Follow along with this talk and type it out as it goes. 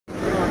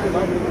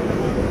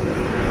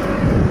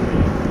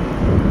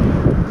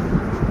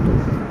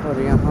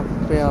और यहाँ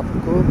पे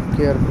आपको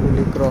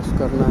केयरफुली क्रॉस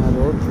करना है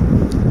रोड,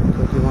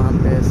 क्योंकि वहाँ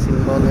पे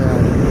सिंबल है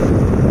आदमी,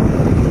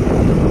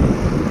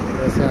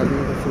 वैसे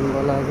आदमी का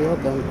सिंबल आ गया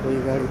तो कोई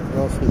गाड़ी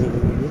क्रॉस नहीं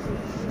होगी।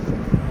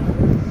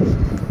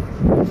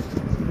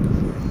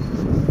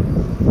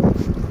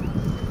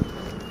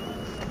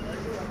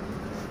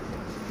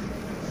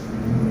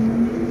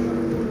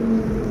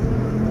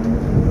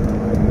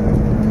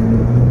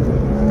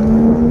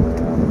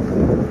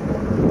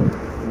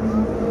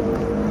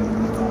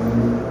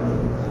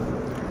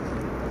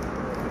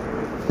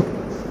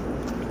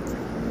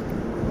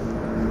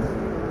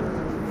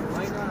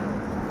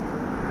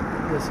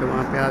 जैसे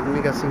वहाँ पे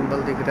आदमी का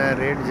सिंबल दिख रहा है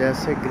रेड,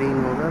 जैसे ग्रीन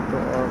होगा तो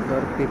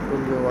अदर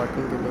पीपल जो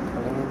वॉकिंग के लिए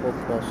खड़े हैं वो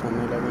क्रॉस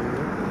होने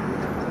लगेंगे।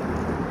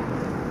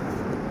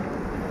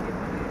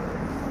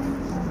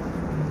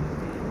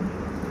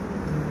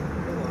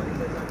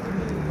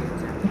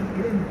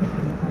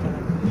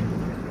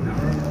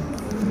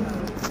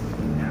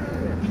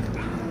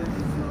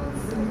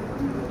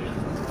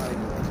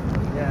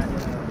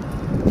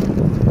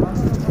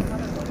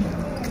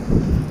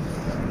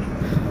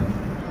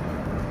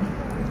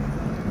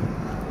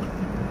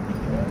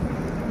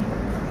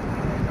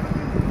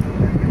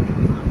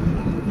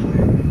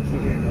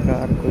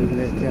 कोई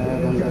लेके आया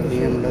बंदा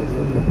BMW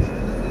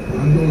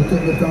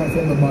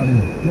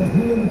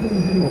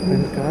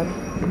open car,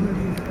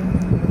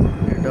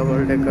 double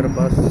decker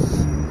bus,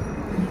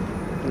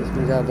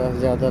 इसमें ज़्यादा से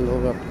ज़्यादा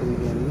लोग आपको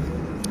मिलेंगे।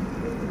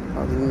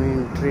 अभी मैं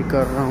एंट्री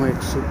कर रहा हूँ,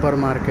 एक सुपर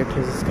मार्केट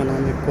है जिसका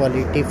नाम है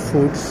क्वालिटी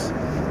फूड्स।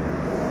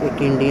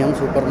 एक इंडियन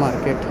सुपर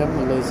मार्केट है,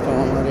 मतलब इसका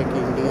ओनर एक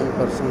इंडियन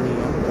पर्सन ही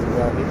है,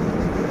 पंजाबी।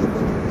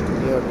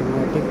 ये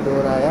ऑटोमेटिक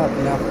डोर आया,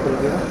 अपने आप खुल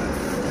गया।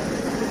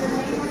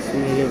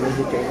 ये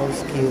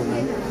वेजिटेबल्स की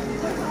हुई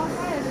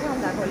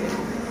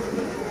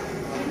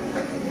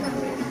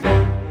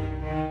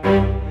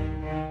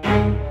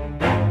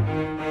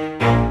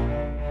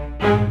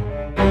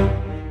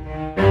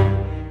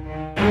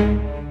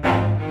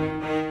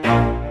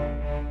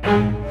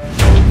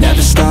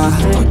Never stop,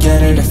 I'll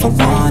get it if I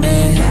want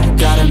it.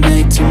 Gotta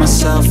make to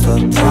myself a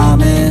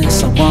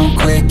promise. I won't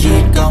quit,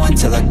 keep going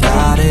till I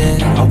got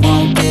it. I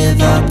won't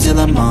give up till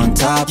I'm on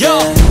top. Yo,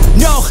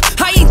 no,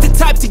 I ain't the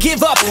type to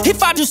give up.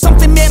 If I do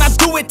something, man, I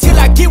do it till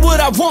I get what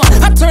I want.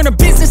 I turn a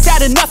business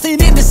out of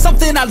nothing into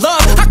something I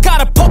love. I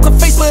got a poker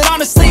face, but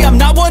honestly, I'm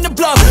not one to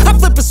bluff. I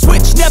flip a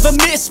switch, never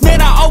miss,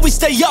 man, I always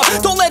stay up.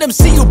 Don't let them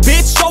see you,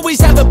 bitch,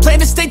 always have a plan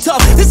to stay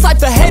tough. This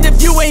life ahead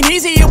of you ain't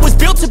easy, it was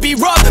built to be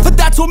rough. But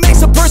that's what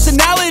makes a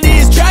personality,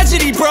 is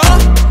tragedy,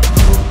 bruh.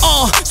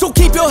 So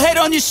keep your head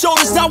on your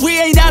shoulders. Now we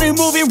ain't out here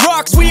moving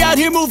rocks, we out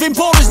here moving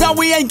boulders. Now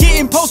we ain't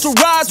getting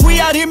posterized, we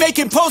out here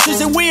making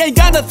posters. And we ain't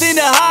got nothing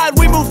to hide,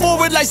 we move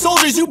forward like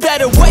soldiers. You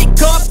better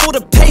wake up for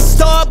the pay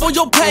stub, or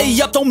you'll pay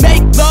up. Don't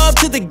make love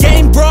to the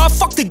game, bruh,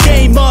 fuck the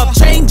game up.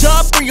 Change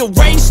up,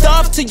 rearrange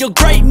stuff to your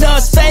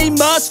greatness.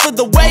 Famous for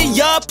the way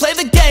up, play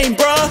the game,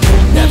 bruh.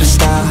 Never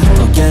stop,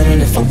 I'll get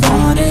it if I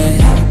want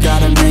it.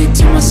 Gotta make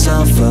to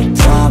myself a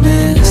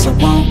promise. I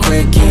won't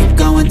quit, keep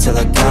going till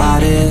I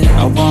got it.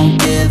 I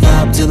won't give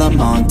up till I'm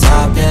on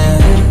top, yeah.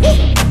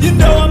 You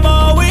know I'm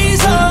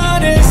always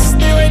honest,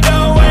 there ain't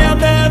no way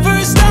I'm ever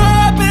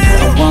stopping.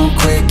 I won't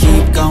quit,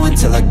 keep going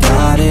till I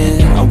got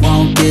it. I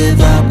won't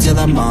give up till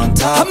I'm on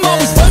top, I'm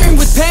always flirting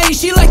with pain,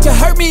 she like to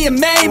hurt me and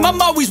maim.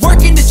 I'm always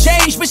working to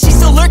change, but she's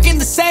still lurking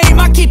the same.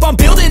 I keep on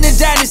building a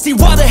dynasty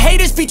while the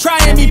haters be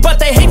trying me. But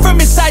they hate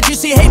from inside, you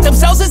see, hate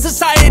themselves in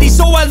society.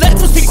 So I let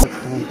them speak.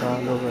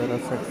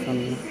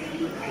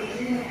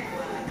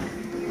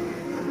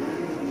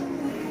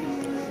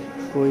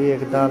 कोई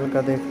एक दाल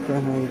का देखते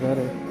हैं इधर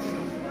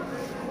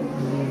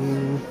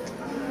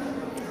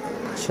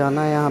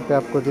चना यहाँ पे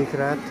आपको दिख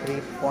रहा है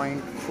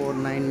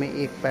 3.49 में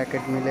एक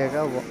पैकेट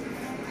मिलेगा। वो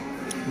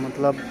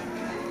मतलब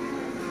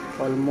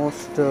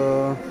ऑलमोस्ट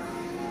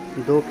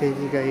 2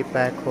 kg का ही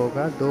पैक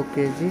होगा। 2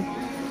 kg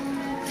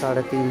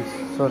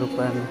 350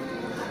 रुपये में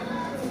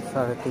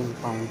 3.5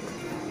 पाउंड।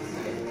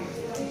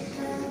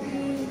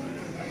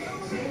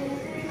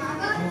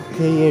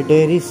 ओके, ये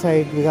डेयरी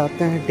साइड भी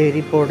जाते हैं,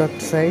 डेयरी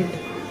प्रोडक्ट साइड।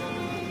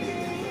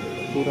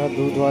 पूरा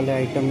दूध वाले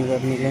आइटम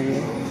इधर मिलेंगे।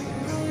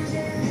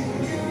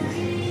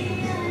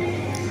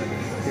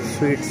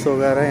 स्वीट्स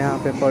वगैरह यहाँ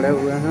पे पड़े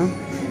हुए हैं।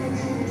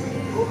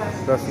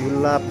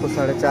 रसगुल्ला आपको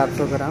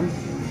 450 ग्राम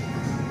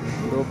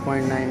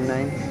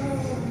 2.99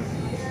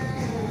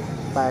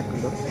 पैक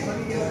दो।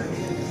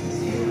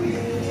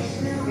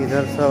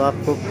 इधर सब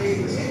आपको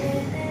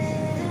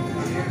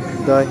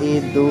दही,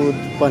 दूध,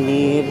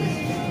 पनीर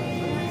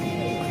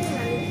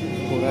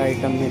पूरा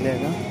आइटम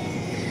मिलेगा।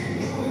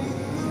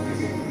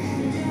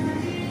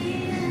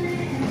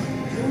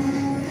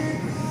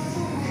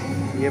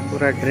 ये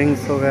पूरा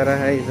ड्रिंक्स वगैरह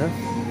है इधर,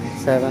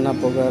 7 अप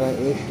वगैरह।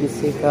 एक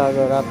किसी का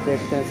अगर आप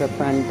देखते हैं सब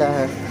फैंटा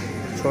है,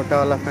 छोटा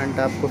वाला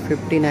फैंटा आपको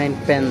 59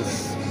 पेंस,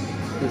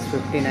 इस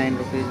 59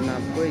 रुपीज़ में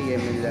आपको ये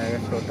मिल जाएगा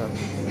छोटा।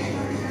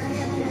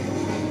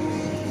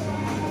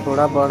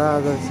 थोड़ा बड़ा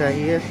अगर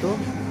चाहिए तो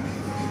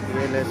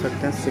ये ले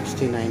सकते हैं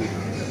 69।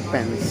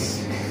 pens.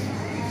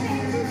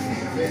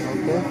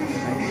 Okay.